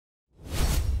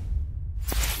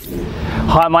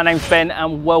Hi, my name's Ben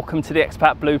and welcome to the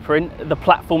Expat Blueprint, the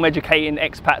platform educating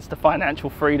expats to financial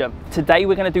freedom. Today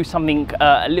we're going to do something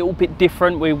a little bit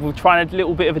different. We're trying a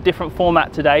little bit of a different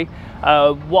format today.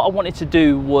 What I wanted to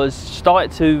do was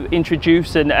start to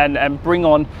introduce and bring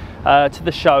on to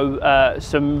the show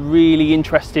some really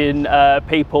interesting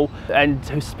people and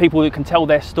people who can tell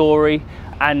their story.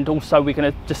 And also we're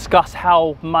going to discuss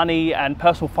how money and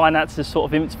personal finances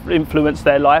sort of influence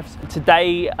their lives.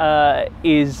 Today I've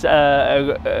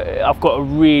got a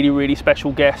really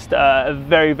special guest, a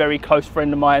very close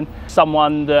friend of mine,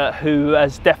 someone who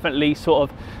has definitely sort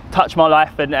of touched my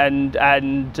life and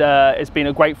has been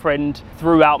a great friend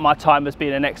throughout my time as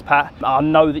being an expat. I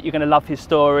know that you're going to love his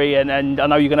story and I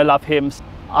know you're going to love him.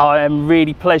 I am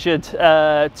really pleasured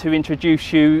to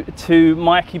introduce you to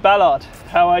Mike Ballard.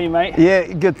 How are you, mate? Yeah,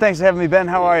 good. Thanks for having me, Ben.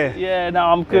 How are you? Yeah, no,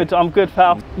 I'm good. I'm good,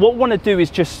 pal. What I want to do is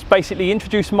just basically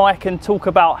introduce Mike and talk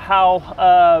about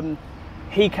how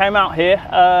he came out here.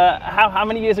 How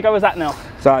many years ago was that now?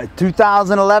 Sorry,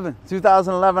 2011.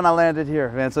 2011 I landed here,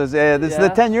 man. So this is the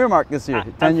 10-year mark this year.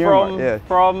 10-year mark, yeah.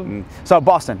 From? So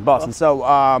Boston. So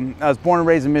I was born and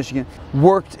raised in Michigan.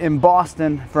 Worked in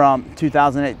Boston from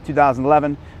 2008 to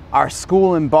 2011. Our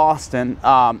school in Boston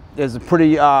is a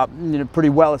pretty pretty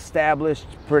well established,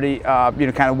 pretty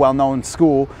kind of well-known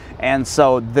school, and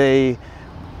so the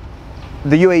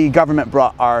UAE government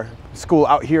brought our school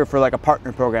out here for like a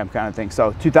partner program kind of thing.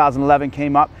 So 2011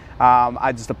 came up.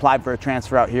 I just applied for a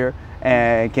transfer out here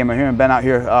and came out here and been out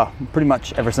here pretty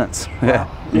much ever since. Wow.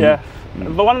 Yeah.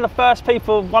 But one of the first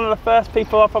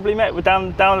people I probably met were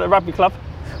down at the rugby club.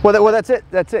 Well, that's it.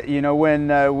 That's it. You know,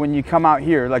 when you come out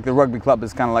here, like the rugby club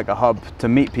is kind of like a hub to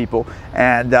meet people,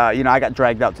 and I got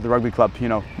dragged out to the rugby club. You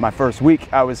know, my first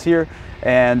week I was here,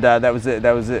 and that was it.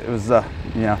 That was it. It was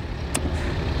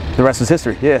the rest is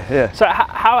history. Yeah. So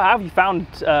how have you found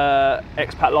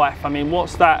expat life? I mean,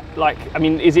 what's that like? I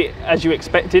mean, is it as you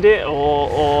expected it,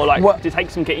 or like did it take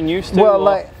some getting used to? Well,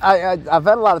 like I've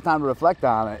had a lot of time to reflect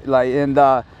on it, like, and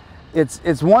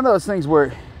it's one of those things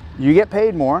where you get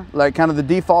paid more. Like, kind of the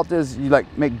default is you like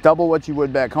make double what you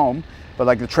would back home, but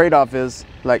like the trade-off is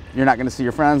like you're not going to see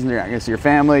your friends and you're not going to see your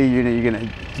family. You're going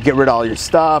to get rid of all your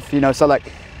stuff. So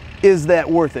like, is that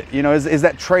worth it? Is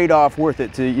that trade-off worth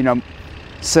it to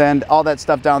send all that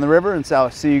stuff down the river and say, I'll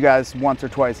see you guys once or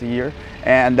twice a year?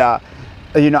 And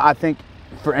I think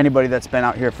for anybody that's been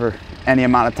out here for any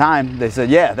amount of time, they said,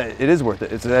 yeah, it is worth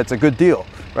it. That's a good deal,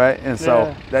 right? And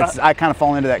so I kind of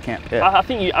fall into that camp. Yeah. I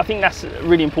think that's a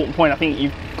really important point. I think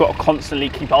you've got to constantly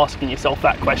keep asking yourself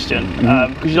that question,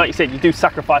 because like you said, you do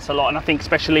sacrifice a lot, and I think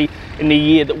especially in the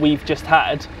year that we've just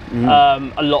had,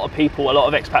 a lot of people, a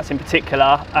lot of expats in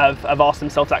particular, have asked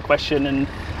themselves that question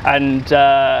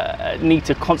and need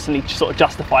to constantly sort of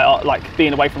justify like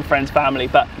being away from friends, family.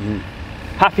 But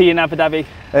happy in Abu Dhabi?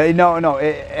 No,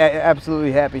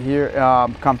 absolutely happy here,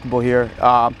 comfortable here.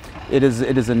 It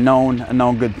is a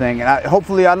known good thing, and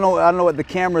hopefully I don't know what the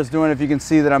camera is doing if you can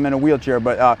see that I'm in a wheelchair,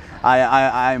 but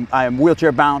I am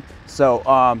wheelchair bound. So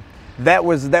that's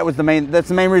the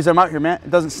main reason I'm out here, man.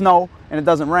 It doesn't snow and it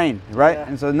doesn't rain, right? Yeah.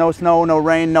 And so no snow, no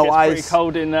rain, no ice. It's pretty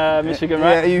cold in Michigan,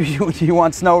 right? Yeah, you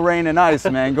want snow, rain, and ice,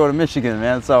 man. Go to Michigan,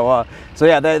 man. So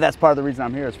yeah, that's part of the reason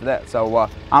I'm here is for that. So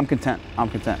I'm content.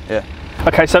 Yeah.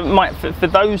 Okay, so Mike, for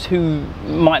those who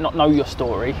might not know your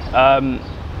story,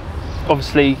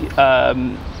 obviously,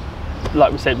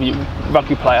 like we said, you're a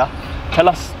rugby player. Tell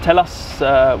us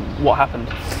what happened.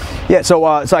 Yeah, so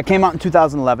I came out in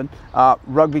 2011.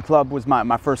 Rugby club was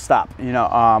my first stop.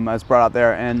 I was brought out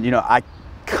there, and I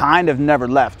kind of never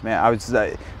left, man. I was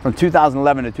from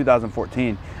 2011 to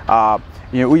 2014.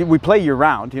 We play year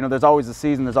round. There's always a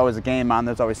season, there's always a game on,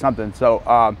 there's always something. So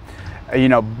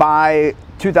by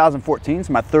 2014,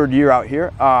 so my third year out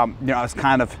here, I was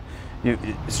kind of,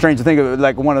 strange to think of it,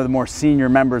 like one of the more senior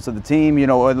members of the team,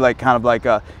 like kind of like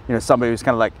somebody who's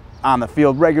kind of like on the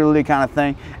field regularly kind of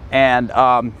thing. And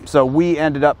so we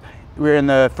were in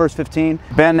the first 15.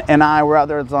 Ben and I were out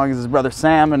there, as long as his brother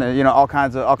Sam, and all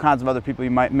kinds of other people you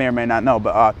may or may not know.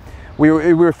 But we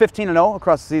were 15-0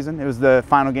 across the season. It was the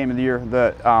final game of the year,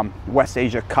 the West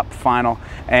Asia Cup final,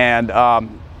 and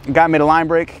guy made a line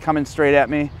break coming straight at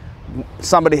me.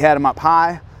 Somebody had him up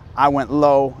high. I went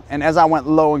low, and as I went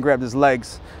low and grabbed his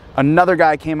legs, another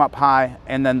guy came up high,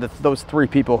 and then those three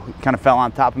people kind of fell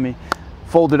on top of me,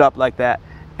 folded up like that,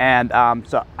 and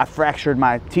so I fractured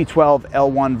my T12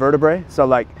 L1 vertebrae. So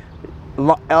like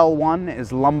L1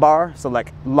 is lumbar, so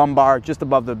like lumbar just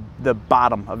above the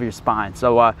bottom of your spine.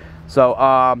 So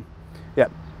yeah,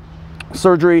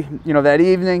 surgery, that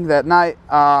evening, that night,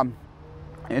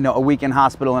 a week in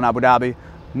hospital in Abu Dhabi,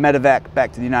 medevac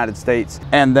back to the United States,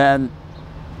 and then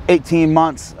 18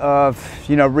 months of,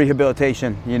 you know,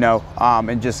 rehabilitation, you know,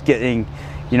 and just getting,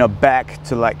 you know, back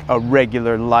to like a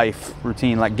regular life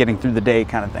routine, like getting through the day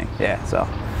kind of thing. Yeah. So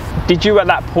did you at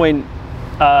that point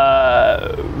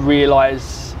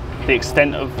realize the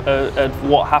extent of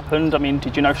what happened? I mean,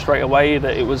 did you know straight away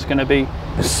that it was going to be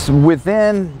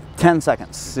within 10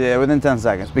 seconds? Yeah, within 10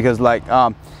 seconds, because like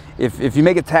if you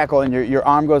make a tackle and your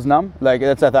arm goes numb, like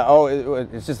that's, I thought, oh,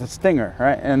 it's just a stinger,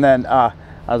 right? And then I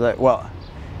was like, well,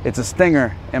 it's a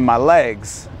stinger in my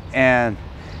legs. And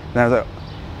then I was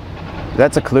like,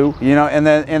 that's a clue, you know. And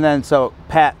then so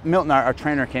Pat Milton, our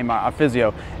trainer, came out, our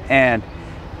physio, and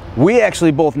we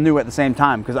actually both knew at the same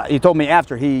time, because he told me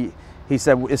after, he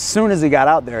said as soon as he got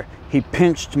out there, he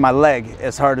pinched my leg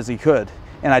as hard as he could,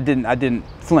 and I didn't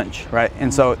flinch, right?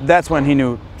 And so that's when he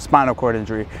knew spinal cord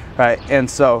injury, right? And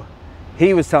so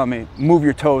he was telling me, move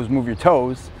your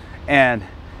toes, and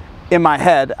in my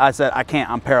head I said, I can't,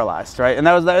 I'm paralyzed, right? And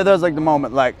that was like the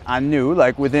moment, like I knew,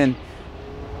 like within,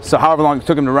 so however long it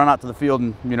took him to run out to the field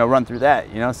and, you know, run through that,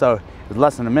 you know, so it was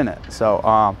less than a minute. So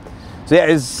so yeah,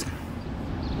 it's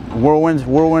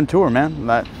whirlwind tour, man.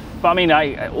 But I mean,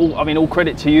 all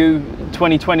credit to you.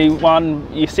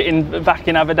 2021, you're sitting back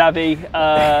in Abu Dhabi.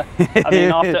 I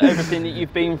mean, after everything that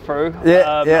you've been through,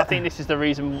 I think this is the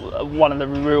reason, one of the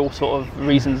real sort of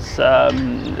reasons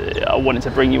I wanted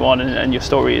to bring you on, and your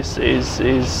story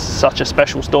is such a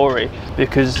special story,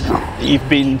 because you've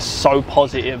been so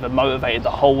positive and motivated the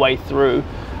whole way through.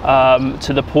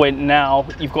 To the point now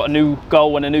you've got a new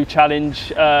goal and a new challenge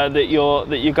that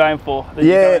you're going for.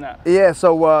 Yeah.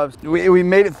 So we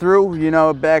made it through, you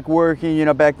know, back working, you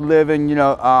know, back living, you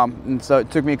know, and so it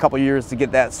took me a couple years to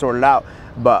get that sorted out.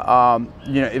 But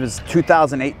you know, it was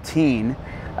 2018,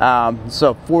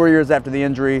 so 4 years after the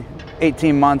injury,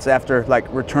 18 months after like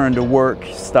return to work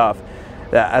stuff,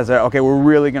 that I said, okay, we're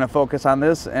really going to focus on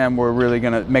this, and we're really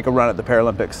going to make a run at the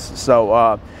Paralympics.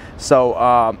 So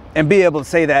and be able to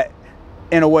say that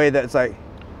in a way that's like,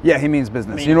 yeah, he means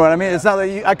business. You know what I mean? It's not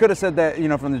like I could have said that, you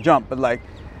know, from the jump, but like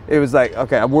it was like,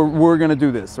 okay, we're going to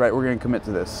do this, right? We're going to commit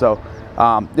to this. So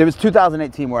it was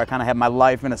 2018 where I kind of had my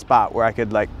life in a spot where I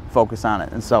could like focus on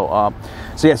it. And so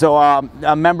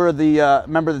a member of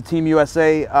the Team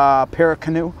USA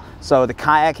Paracanoe, so the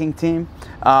kayaking team.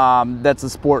 That's the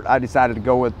sport I decided to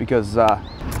go with because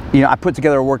you know, I put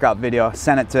together a workout video,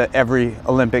 sent it to every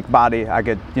Olympic body I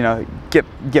could, you know,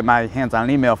 get my hands on an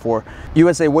email for.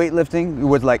 USA Weightlifting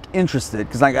was like interested,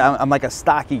 because like I'm like a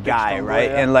stocky guy, right?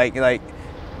 Yeah. And like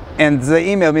and they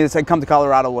emailed me and said, come to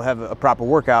Colorado, we'll have a proper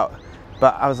workout.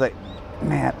 But I was like,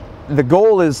 man, the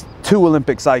goal is 2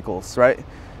 Olympic cycles, right?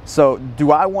 So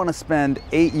do I want to spend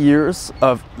 8 years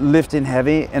of lifting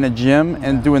heavy in a gym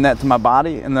and doing that to my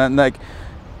body, and then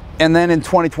in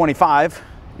 2025,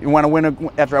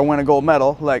 after I win a gold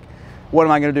medal, like, what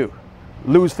am I going to do?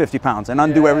 Lose 50 pounds and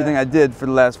undo everything I did for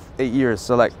the last 8 years.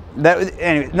 So like that.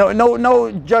 Anyway,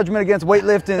 no judgment against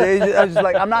weightlifting. I was just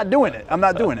like, I'm not doing it,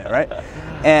 right?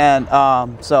 And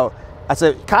so I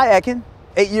said, kayaking.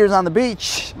 8 years on the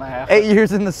beach, 8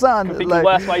 years in the sun. Could be the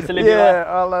worst way to live your life.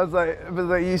 Yeah, I was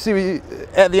like, you see me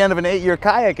at the end of an 8-year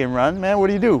kayaking run, man. What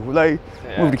do you do? Like,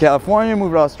 move to California,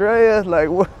 move to Australia, like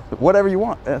whatever you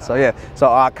want. Yeah, so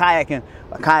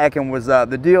kayaking was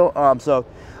the deal. So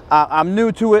I'm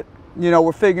new to it. You know,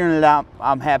 we're figuring it out.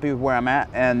 I'm happy with where I'm at,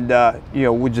 and you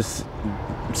know, we just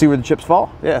see where the chips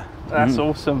fall. Yeah. That's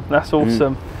awesome. That's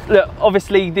awesome. Look,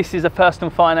 obviously this is a personal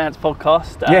finance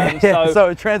podcast.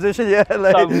 So transition, Like,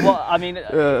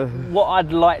 so what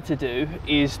I'd like to do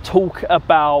is talk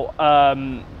about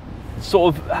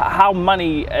sort of how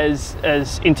money is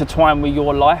intertwined with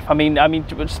your life. I mean,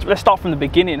 let's start from the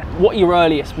beginning. What are your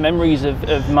earliest memories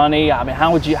of money? I mean,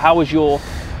 how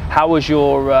was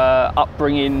your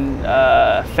upbringing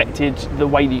affected the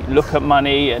way that you look at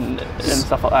money and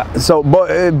stuff like that? So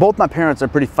both my parents are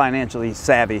pretty financially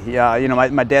savvy. You know,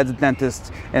 my dad's a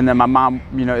dentist, and then my mom,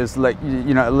 you know, is like,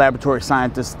 you know, a laboratory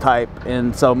scientist type.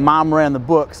 And so mom ran the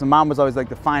books, and mom was always like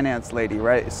the finance lady,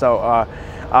 right? So,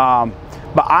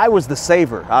 but I was the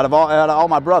saver out of all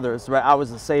my brothers, right? I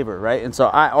was the saver, right? And so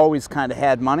I always kind of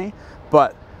had money,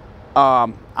 but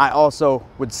I also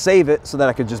would save it so that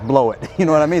I could just blow it. You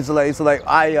know what I mean? So like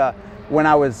I, when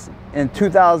I was in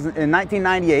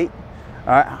 1998,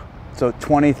 all right, so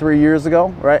 23 years ago,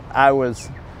 right? I was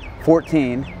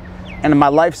 14, and my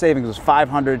life savings was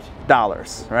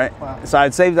 $500, right? Wow. So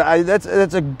I'd saved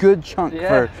that's a good chunk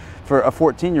for a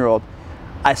 14-year-old.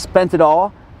 I spent it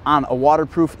all on a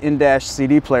waterproof in-dash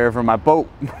CD player for my boat.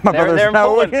 My brother's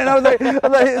now working. You know, like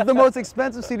it's the most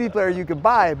expensive CD player you could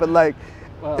buy, but like.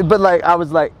 Wow. But like I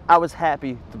was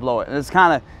happy to blow it, and it's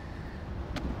kind of,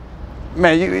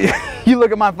 man, you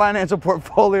look at my financial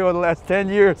portfolio in the last 10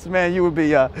 years, man, you would be,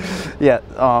 yeah.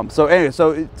 So anyway,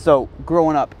 so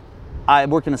growing up, I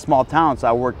worked in a small town, so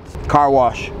I worked car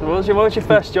wash. What was your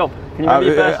first job? Can you remember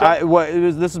your first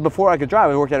job? This is before I could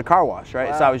drive. I worked at a car wash, right?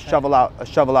 Wow, so I would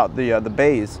shovel out the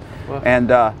bays, wow. and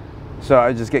so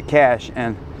I just get cash.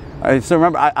 And I still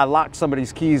remember I locked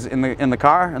somebody's keys in the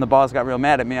car, and the boss got real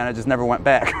mad at me, and I just never went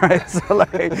back, right? So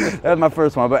like that was my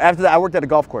first one. But after that, I worked at a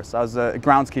golf course. I was a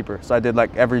groundskeeper, so I did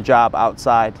like every job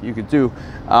outside you could do,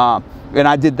 and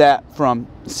I did that from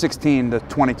 16 to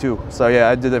 22. So yeah,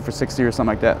 I did it for 6 years,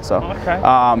 something like that. So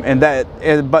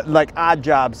okay. But like odd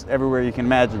jobs everywhere you can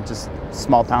imagine, just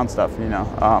small town stuff, you know.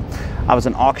 I was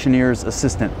an auctioneer's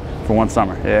assistant for one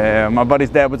summer. Yeah, my buddy's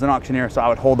dad was an auctioneer, so I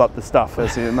would hold up the stuff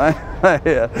as he yeah.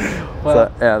 Well,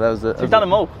 so yeah, that was it. You've done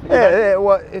them all. Yeah,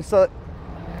 well, it's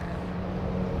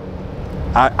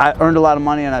I earned a lot of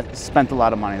money and I spent a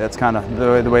lot of money. That's kind of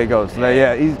the way it goes. So,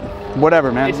 yeah,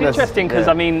 whatever, man. It's interesting because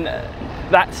I mean,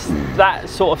 that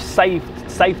sort of safe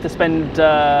to spend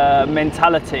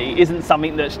mentality isn't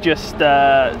something that's just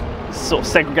sort of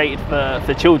segregated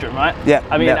for children, right? Yeah.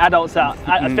 I mean, adults out,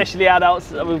 especially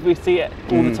adults, we see it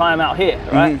all the time out here,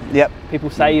 right? Yep. People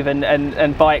save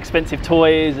and buy expensive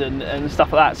toys and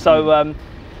stuff like that. So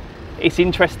it's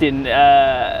interesting.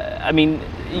 I mean,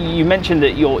 you mentioned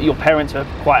that your parents are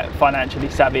quite financially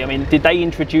savvy. I mean, did they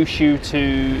introduce you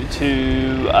to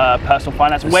personal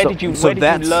finance? Where did you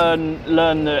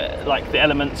learn the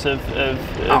elements of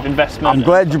investment? I'm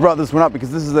glad you brought this one up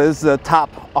because this is a top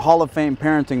Hall of Fame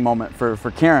parenting moment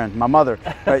for Karen, my mother.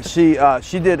 Right?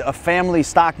 She did a family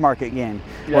stock market game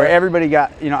where everybody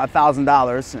got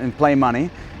 $1,000 in play money,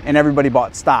 and everybody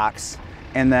bought stocks.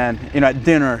 And then at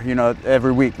dinner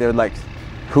every week they would like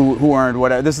who earned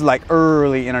whatever. This is like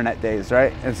early internet days,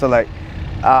 right? And so like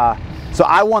so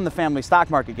I won the family stock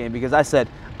market game because I said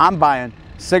I'm buying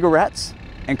cigarettes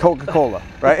and Coca-Cola,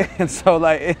 right? And so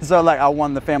like I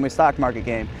won the family stock market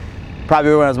game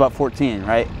probably when I was about 14,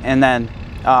 right? And then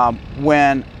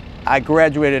when I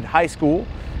graduated high school,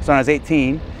 so when I was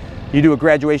 18, you do a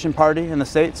graduation party in the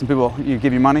States and people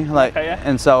give you money, like,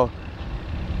 and so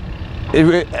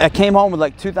I came home with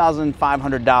like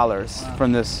 $2,500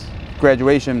 from this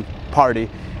graduation party,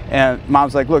 and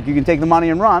Mom's like, look, you can take the money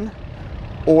and run,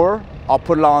 or I'll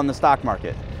put it all in the stock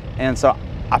market. And so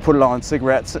I put it all in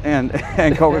cigarettes and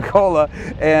Coca-Cola.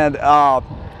 And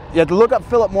you have to look up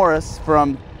Philip Morris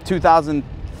from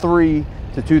 2003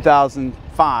 to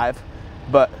 2005,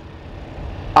 but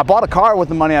I bought a car with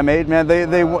the money I made, man.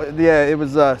 Yeah, it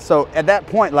was so at that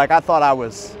point, like I thought I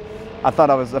was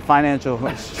a financial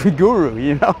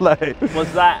guru, like.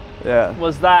 Was that? Yeah.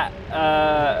 Was that?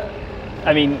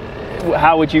 I mean,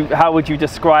 how would you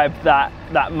describe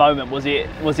that moment? Was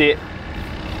it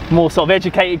more sort of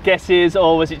educated guesses,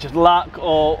 or was it just luck,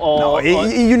 or?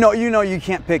 No, you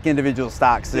can't pick individual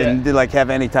stocks and like have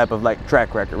any type of like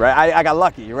track record, right? I got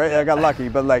lucky, right? I got lucky,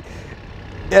 but like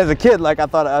as a kid, like I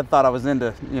thought I was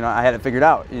into, I had it figured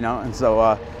out, and so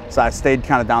I stayed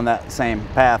kind of down that same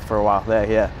path for a while there,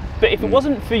 yeah. But if it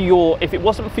wasn't for your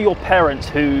parents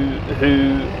who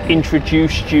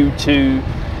introduced you to,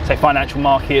 say, financial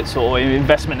markets or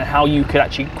investment and how you could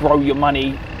actually grow your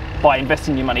money by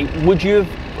investing your money, would you have?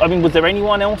 I mean, was there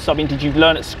anyone else? I mean, did you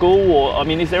learn at school, or I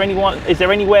mean, is there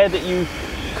anywhere that you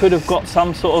could have got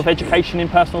some sort of education in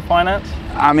personal finance?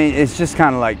 I mean, it's just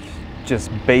kind of like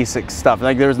just basic stuff.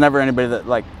 Like there was never anybody that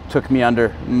like took me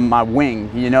under my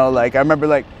wing, Like I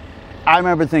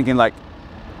remember thinking like,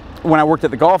 when I worked at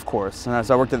the golf course, and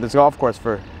so I worked at this golf course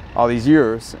for all these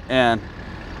years, and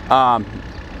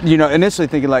initially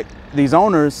thinking like these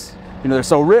owners, they're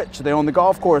so rich, they own the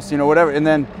golf course, whatever, and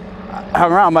then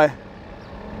I'm around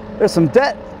there's some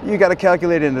debt you got to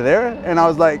calculate into there, and I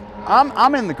was like,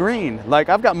 I'm in the green, like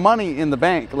I've got money in the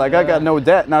bank, like I got no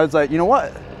debt, and I was like, you know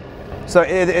what? So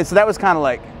so that was kind of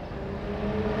like,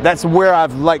 that's where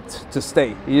I've liked to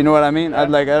stay. You know what I mean? I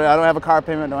don't have a car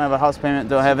payment, don't have a house payment,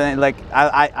 don't have any, like,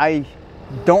 I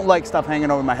don't like stuff hanging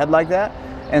over my head like that.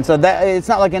 And so that, it's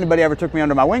not like anybody ever took me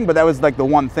under my wing, but that was like the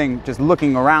one thing, just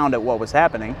looking around at what was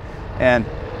happening. And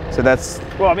so that's...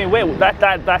 Well, I mean,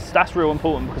 that's real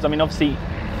important, because I mean, obviously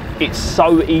it's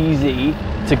so easy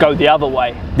to go the other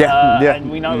way.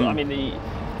 And we know, I mean,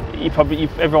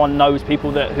 everyone knows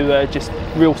people who are just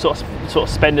real sort of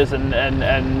spenders and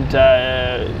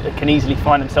can easily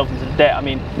find themselves into debt. I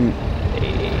mean,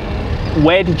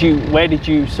 where did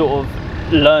you sort of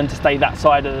learn to stay that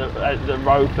side of the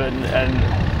rope and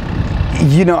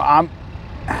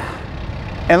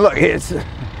look,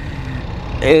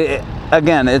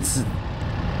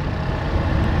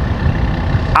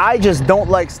 I just don't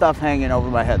like stuff hanging over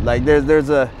my head. Like there's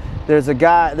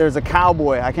there's a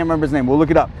cowboy, I can't remember his name, we'll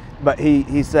look it up, but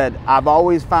he said, I've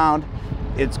always found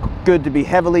it's good to be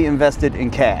heavily invested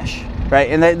in cash, right?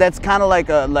 And that's kind of like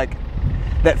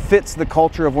that fits the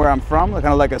culture of where I'm from, kind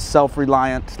of like a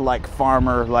self-reliant, like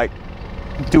farmer, like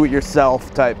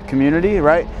do-it-yourself type community,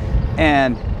 right?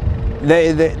 And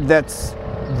that's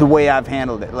the way I've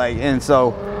handled it. Like, and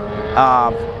so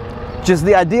just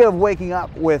the idea of waking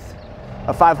up with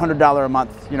a $500 a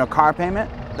month, car payment,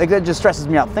 like that just stresses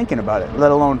me out thinking about it,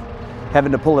 let alone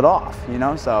having to pull it off,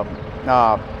 So,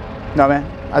 no, man,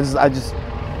 I just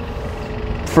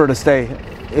prefer to stay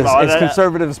as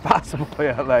conservative as possible.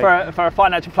 Yeah, for a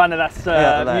financial planner, that's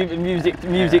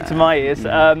music to my ears.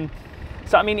 So,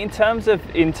 I mean, in terms of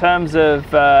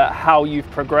how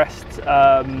you've progressed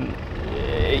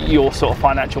your sort of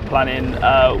financial planning,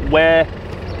 where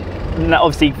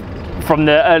obviously from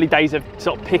the early days of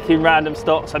sort of picking random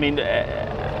stocks, I mean,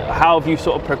 how have you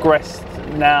sort of progressed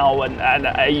now, and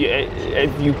have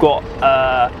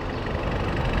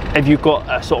you got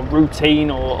a sort of routine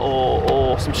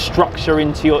or some structure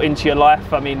into your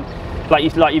life? I mean, like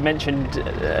you mentioned,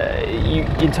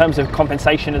 in terms of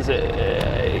compensation,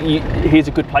 here's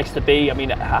a good place to be. I mean,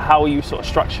 how are you sort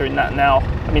of structuring that now?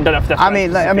 I mean, don't know if that's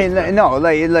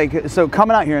so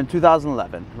coming out here in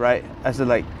 2011, right? I said,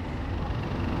 like,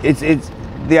 it's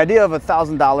the idea of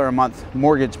 $1,000 a month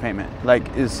mortgage payment, like,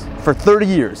 is for 30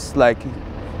 years, like.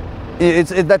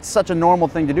 That's such a normal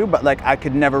thing to do, but like I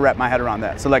could never wrap my head around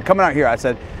that. So like coming out here, I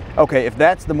said, okay, if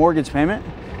that's the mortgage payment,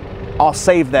 I'll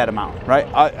save that amount, right?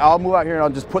 I'll move out here and I'll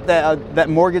just put that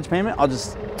mortgage payment, I'll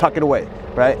just tuck it away,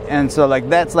 right? And so like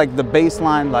that's like the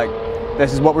baseline, like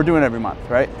this is what we're doing every month,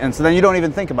 right? And so then you don't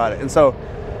even think about it. And so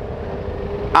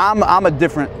I'm a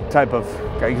different type of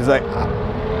guy, because like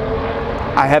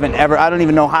I don't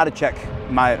even know how to check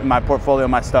my portfolio,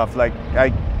 my stuff. Like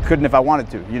I couldn't if I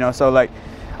wanted to, So like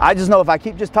I just know if I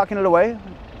keep just tucking it away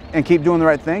and keep doing the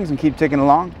right things and keep ticking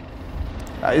along,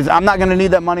 I'm not going to need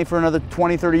that money for another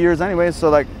 20, 30 years anyway. So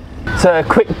like, so a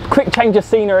quick change of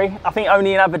scenery. I think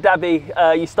only in Abu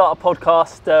Dhabi you start a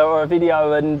podcast or a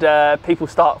video and people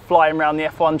start flying around the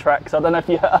F1 tracks. I don't know if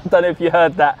you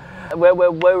heard that. Where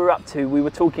we're up to, you were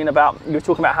talking about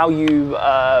how you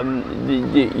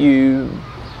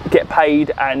get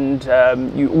paid and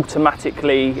you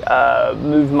automatically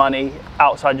move money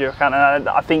outside your account, and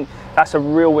I think that's a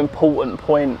real important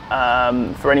point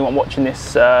for anyone watching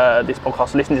this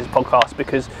podcast, listening to this podcast,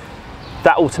 because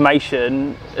that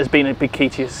automation has been a big key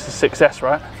to your success,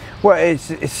 right? Well, it's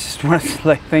just one of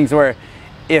the things where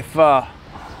if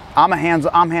I'm hands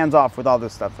off with all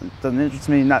this stuff, it doesn't interest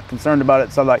me, not concerned about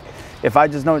it. So like, if I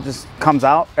just know it just comes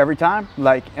out every time,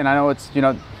 like, and I know it's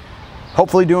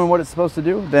hopefully doing what it's supposed to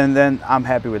do, then I'm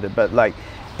happy with it. But like,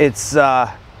 it's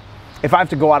if I have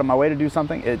to go out of my way to do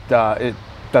something, it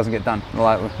doesn't get done a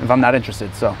lot if I'm not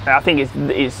interested. So I think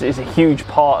it's a huge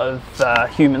part of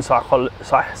human psychology.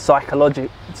 Sorry,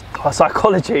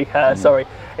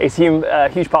 it's a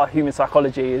huge part of human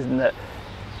psychology, isn't it?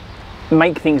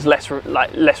 Make things less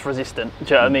resistant. Do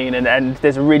you know what I mean? And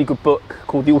there's a really good book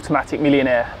called The Automatic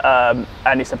Millionaire,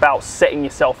 and it's about setting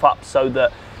yourself up so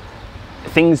that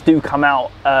things do come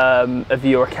out of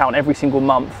your account every single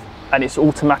month, and it's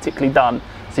automatically done,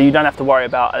 so you don't have to worry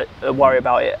about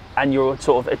it, and you're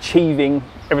sort of achieving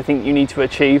everything you need to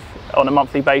achieve on a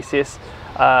monthly basis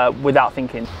without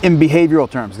thinking. In behavioral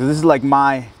terms, because this is like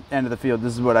my end of the field,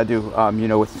 this is what I do,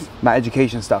 with my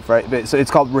education stuff, right? So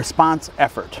it's called response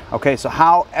effort. Okay, so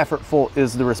how effortful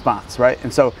is the response, right?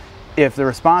 And so if the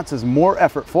response is more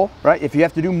effortful, right? If you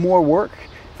have to do more work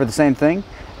for the same thing,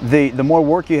 the more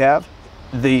work you have,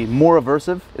 the more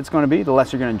aversive it's going to be, the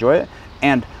less you're going to enjoy it,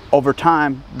 and over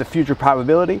time the future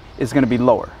probability is going to be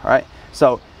lower, right?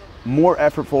 So more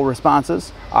effortful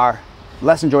responses are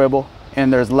less enjoyable,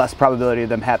 and there's less probability of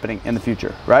them happening in the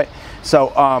future, right?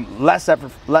 So less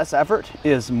effort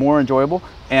is more enjoyable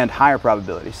and higher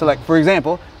probability. So like, for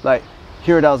example, like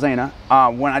here at Alzana,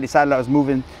 when I decided I was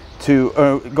moving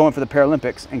to going for the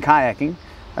Paralympics and kayaking,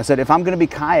 I said, if I'm going to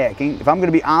be kayaking, if I'm going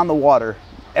to be on the water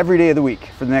every day of the week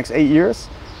for the next 8 years,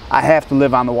 I have to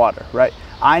live on the water, right?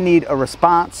 I need a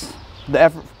response.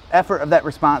 The effort of that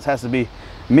response has to be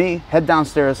me, head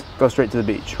downstairs, go straight to the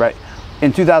beach, right?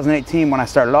 In 2018, when I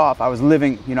started off, I was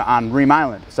living, on Ream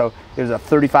Island. So it was a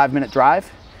 35-minute drive,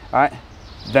 all right?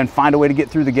 Then find a way to get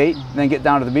through the gate, then get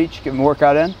down to the beach, get my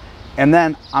workout in, and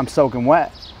then I'm soaking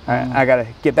wet. All right? I gotta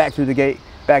get back through the gate,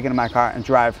 back into my car, and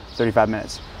drive 35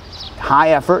 minutes. High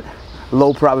effort,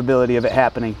 low probability of it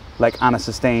happening, like on a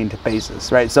sustained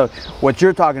basis, right? So what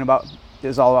you're talking about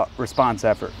is all about response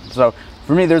effort. So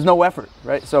for me, there's no effort,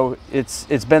 right? So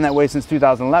it's been that way since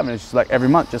 2011. It's just like every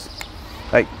month, just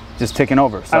just ticking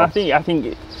over. So and I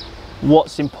think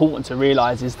what's important to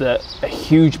realize is that a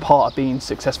huge part of being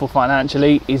successful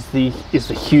financially is the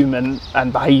human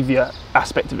and behavior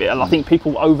aspect of it. And I think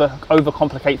people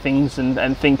overcomplicate things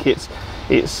and think it's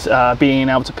being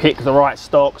able to pick the right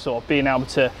stocks or being able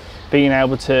to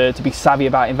be savvy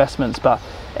about investments, but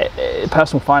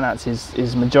personal finance is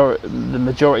the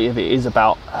majority of it is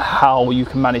about how you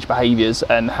can manage behaviors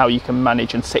and how you can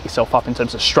manage and set yourself up in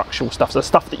terms of structural stuff, so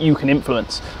stuff that you can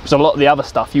influence, because a lot of the other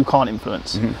stuff you can't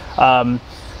influence.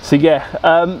 So yeah,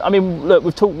 I mean, look,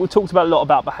 we've talked about a lot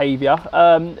about behavior.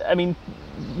 I mean,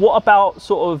 what about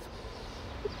sort of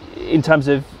in terms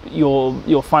of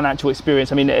your financial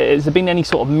experience? I mean, has there been any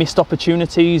sort of missed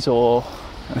opportunities or?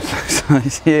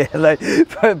 Yeah, like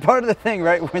part of the thing,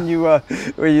 right? When you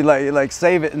where you like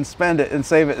save it and spend it and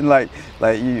save it and like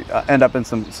you end up in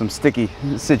some sticky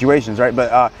situations, right?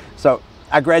 But so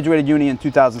I graduated uni in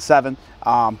 2007.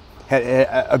 Had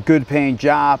a good paying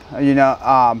job, you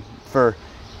know, for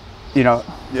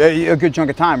a good chunk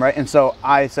of time, right? And so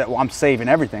I said, well, I'm saving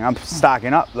everything. I'm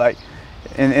stocking up. Like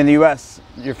in the U.S.,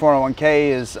 your 401k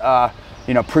is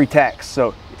pre-tax,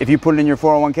 so if you put it in your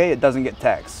 401k, it doesn't get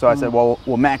taxed. So I said, well,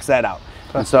 we'll max that out.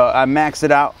 Okay. And so I maxed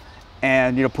it out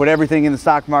and, put everything in the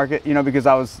stock market, because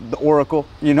I was the oracle,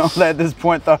 at this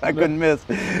point thought I couldn't miss.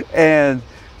 And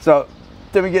so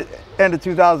then we get end of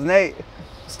 2008,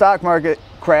 stock market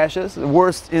crashes, the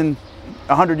worst in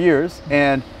 100 years.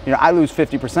 And, I lose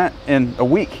 50% in a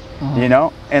week,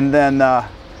 and then, I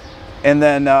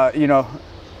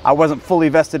wasn't fully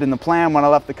vested in the plan when I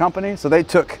left the company. So they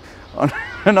took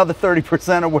another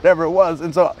 30% or whatever it was,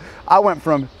 and so I went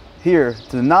from here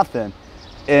to nothing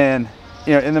in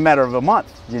in the matter of a month.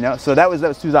 So that was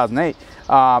 2008.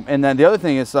 And then the other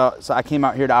thing is, so I came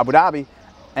out here to Abu Dhabi,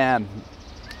 and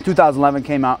 2011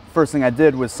 came out. First thing I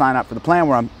did was sign up for the plan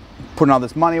where I'm putting all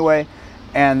this money away,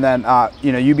 and then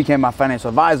you became my financial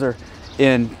advisor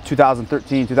in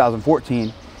 2013,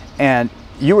 2014, and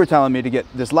you were telling me to get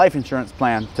this life insurance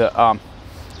plan to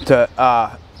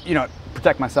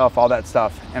protect myself, all that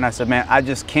stuff. And I said, man, I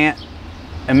just can't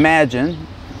imagine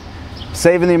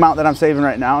saving the amount that I'm saving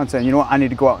right now and saying, you know what, I need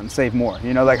to go out and save more.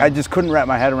 I just couldn't wrap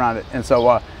my head around it. And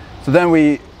so then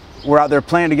we were out there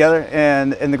playing together,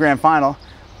 and in the grand final,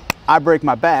 I break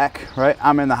my back, right?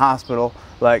 I'm in the hospital,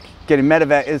 like getting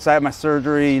medevac inside my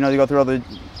surgery, you go through all the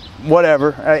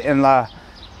whatever, right? And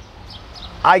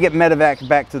I get medevac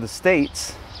back to the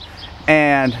States.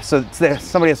 And so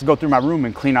somebody has to go through my room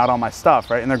and clean out all my stuff,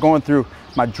 right? And they're going through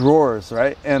my drawers,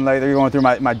 right? And like they're going through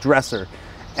my dresser.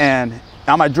 And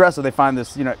on my dresser, they find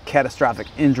this, catastrophic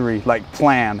injury like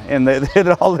plan, and they had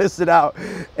it all listed out.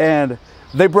 And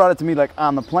they brought it to me like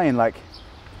on the plane, like,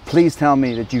 please tell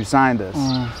me that you signed this.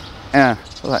 And I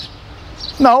was like,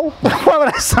 no, why would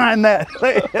I sign that?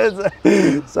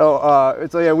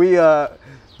 So yeah,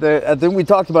 I think we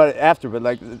talked about it after, but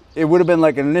like it would have been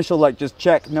like an initial, like, just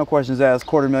check, no questions asked,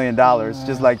 $250,000,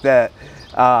 just like that.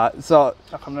 So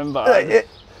I can remember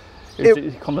it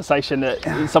was a conversation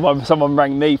that someone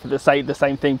rang me for the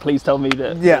same thing. Please tell me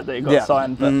that it got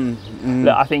signed. But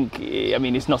look, I think, I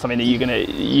mean, it's not something that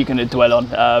you're gonna dwell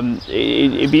on.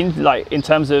 It'd be like in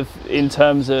terms of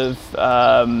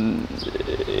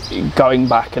going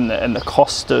back and the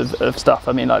cost of stuff.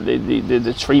 I mean, like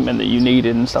the treatment that you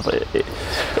needed and stuff.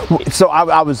 So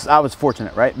I was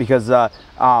fortunate, right? Because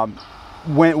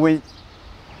when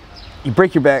you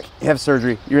break your back, you have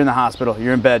surgery, you're in the hospital,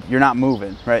 you're in bed, you're not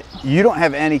moving, right? You don't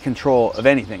have any control of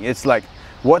anything. It's like,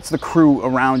 what's the crew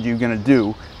around you gonna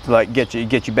do to like get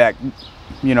you back,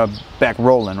 back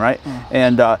rolling, right?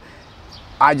 And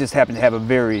I just happened to have a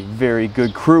very, very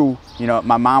good crew.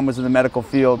 My mom was in the medical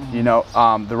field.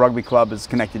 The rugby club is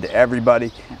connected to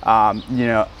everybody.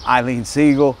 Eileen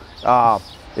Siegel.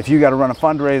 If you got to run a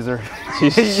fundraiser,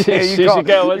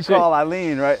 you call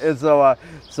Eileen, right? And so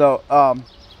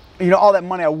all that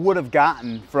money I would have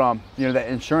gotten from, that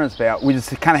insurance payout, we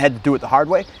just kind of had to do it the hard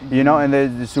way, and they're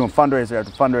just doing fundraiser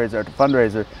after fundraiser after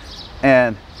fundraiser.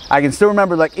 And I can still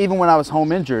remember, like, even when I was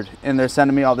home injured and they're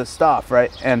sending me all this stuff,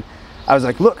 right? And I was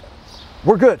like, look,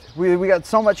 we're good. We got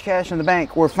so much cash in the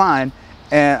bank, we're fine.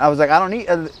 And I was like, I don't need,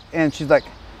 and she's like,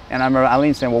 and I remember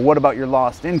Eileen saying, well, what about your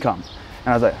lost income? And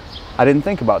I was like, I didn't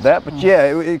think about that, but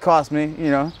yeah, it cost me,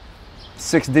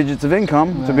 6 digits of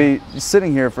income to be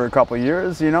sitting here for a couple of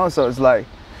years, so it's like,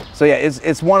 so yeah,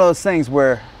 it's one of those things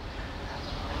where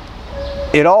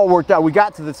it all worked out. We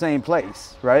got to the same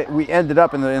place, right? We ended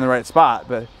up in the right spot,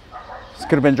 but just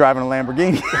could have been driving a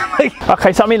Lamborghini.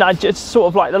 Okay, so I mean, I just sort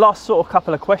of like the last sort of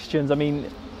couple of questions. I mean,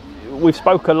 we've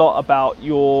spoke a lot about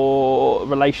your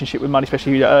relationship with money,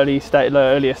 especially the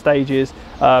earlier stages,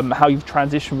 how you've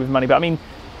transitioned with money. But I mean,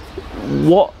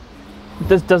 what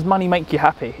does money make you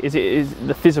happy? Is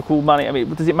the physical money? I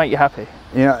mean, does it make you happy?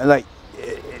 You know, like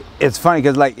it's funny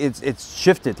because like it's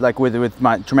shifted. Like with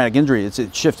my traumatic injury, it's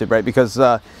shifted, right? Because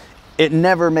it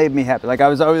never made me happy. Like I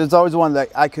was always one that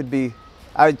I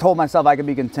told myself I could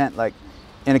be content, like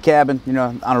in a cabin, you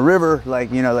know, on a river,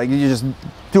 like, you know, like you just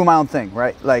do my own thing,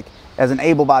 right? Like as an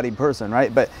able-bodied person,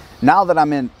 right? But now that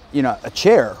I'm in, you know, a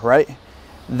chair, right?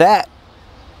 That's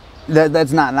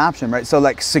not an option, right? So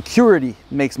like security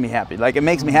makes me happy. Like it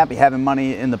makes me happy having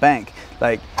money in the bank.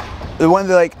 Like the one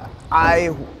that like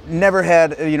I never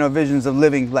had, you know, visions of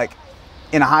living like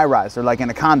in a high rise or like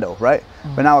in a condo, right?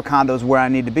 But now a condo is where I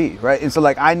need to be, right? And so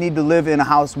like I need to live in a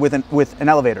house with an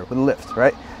elevator, with a lift,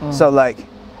 right? So like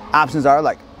options are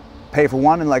like pay for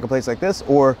one in like a place like this,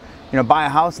 or, you know, buy a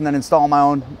house and then install my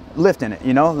own lift in it,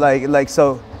 you know, like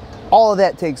so all of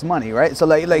that takes money, right? So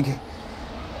like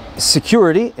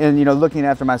security and, you know, looking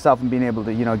after myself and being able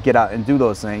to, you know, get out and do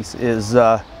those things is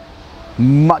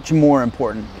much more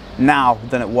important now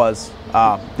than it was,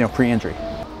 you know, pre-injury.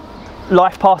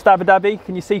 Life past Abu Dhabi,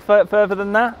 can you see further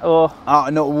than that, or?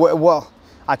 No, well,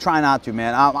 I try not to,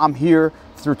 man. I'm here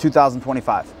through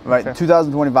 2025, right? Okay.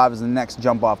 2025 is the next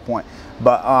jump off point.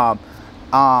 But,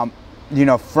 you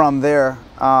know, from there,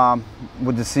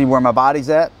 we'll just see where my body's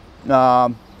at,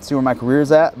 see where my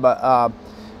career's at. But,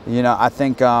 you know, I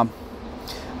think so.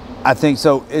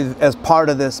 As part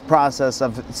of this process,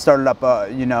 I've started up a,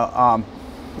 you know, a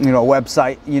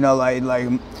website, you know,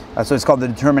 so it's called the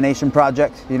Determination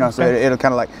Project, you know, okay. So it'll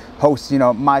kind of like host, you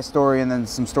know, my story and then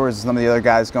some stories of some of the other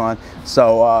guys going.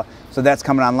 So, so that's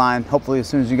coming online. Hopefully, as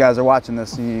soon as you guys are watching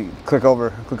this, you click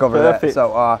over Perfect.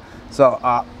 that.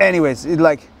 So, anyways,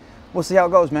 like, we'll see how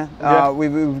it goes, man. Yeah.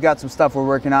 We've got some stuff we're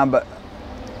working on, but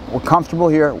we're comfortable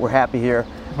here. We're happy here.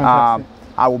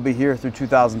 I will be here through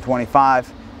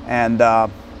 2025, and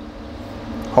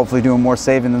hopefully doing more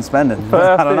saving than spending.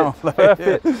 Perfect. I don't know.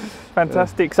 Perfect.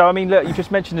 Fantastic. So, I mean, look, you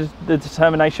just mentioned the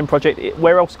Determination Project.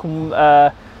 Where else can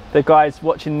the guys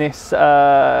watching this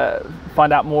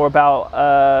find out more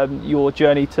about your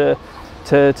journey to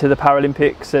the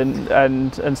Paralympics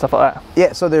and stuff like that?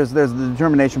 Yeah, so there's the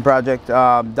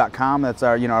determinationproject.com. That's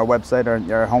our, you know, our website,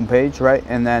 our homepage, right?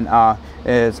 And then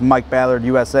it's Mike Ballard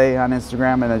USA on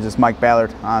Instagram, and then just Mike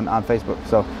Ballard on Facebook.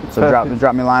 So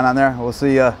drop me a line on there. We'll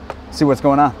see what's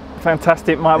going on.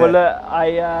 Fantastic, Mike. Yeah. Well, look,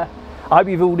 I hope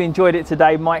you've all enjoyed it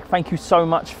today. Mike, thank you so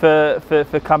much for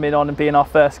coming on and being our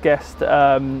first guest.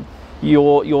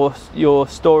 Your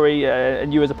story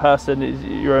and you as a person,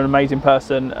 you're an amazing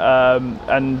person,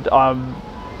 and I'm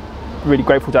really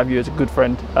grateful to have you as a good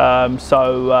friend.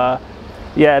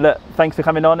 Yeah, look, thanks for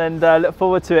coming on, and look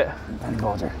forward to it. Yeah.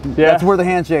 That's worth a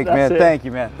handshake, man. Thank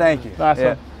you, man. Thank you. Nice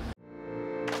one.